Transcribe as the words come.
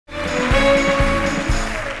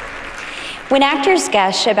When actors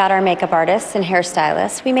gush about our makeup artists and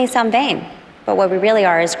hairstylists, we may sound vain, but what we really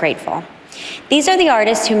are is grateful. These are the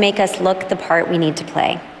artists who make us look the part we need to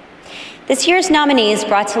play. This year's nominees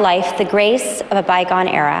brought to life the grace of a bygone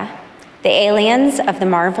era, the aliens of the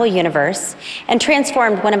Marvel Universe, and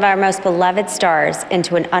transformed one of our most beloved stars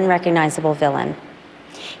into an unrecognizable villain.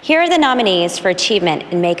 Here are the nominees for achievement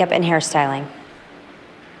in makeup and hairstyling.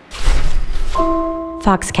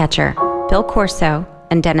 Foxcatcher, Bill Corso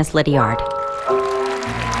and Dennis Lydiard.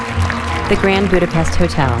 The Grand Budapest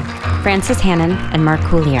Hotel, Frances Hannon and Mark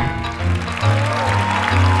Coulier.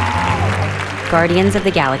 Guardians of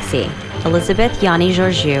the Galaxy, Elizabeth Yanni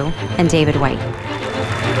Georgiou and David White.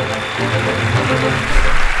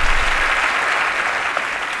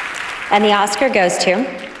 And the Oscar goes to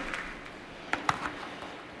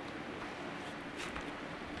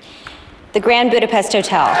The Grand Budapest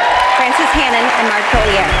Hotel, Frances Hannon and Mark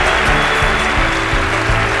Coulier.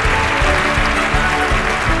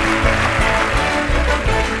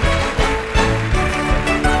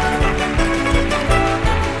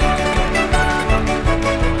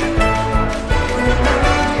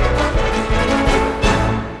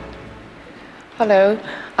 Hello.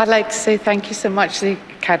 I'd like to say thank you so much to the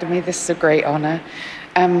Academy. This is a great honour.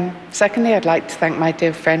 Secondly, I'd like to thank my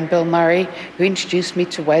dear friend Bill Murray, who introduced me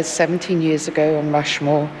to Wes 17 years ago on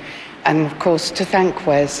Rushmore. And of course, to thank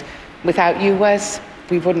Wes. Without you, Wes,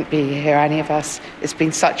 we wouldn't be here, any of us. It's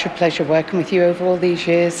been such a pleasure working with you over all these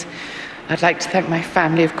years. I'd like to thank my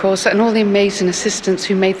family, of course, and all the amazing assistants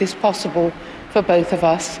who made this possible for both of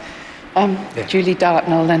us. Julie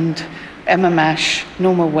Dartnell and Emma Mash,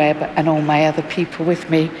 Norma Webb, and all my other people with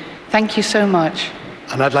me. Thank you so much.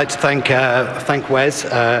 And I'd like to thank Wes.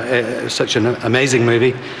 It was such an amazing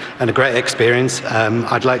movie and a great experience.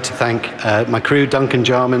 I'd like to thank my crew, Duncan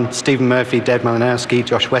Jarman, Stephen Murphy, Deb Malinowski,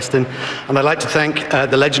 Josh Weston. And I'd like to thank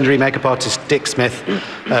the legendary makeup artist Dick Smith,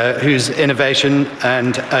 whose innovation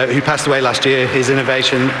and who passed away last year, his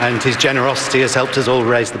innovation and his generosity has helped us all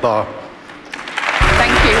raise the bar.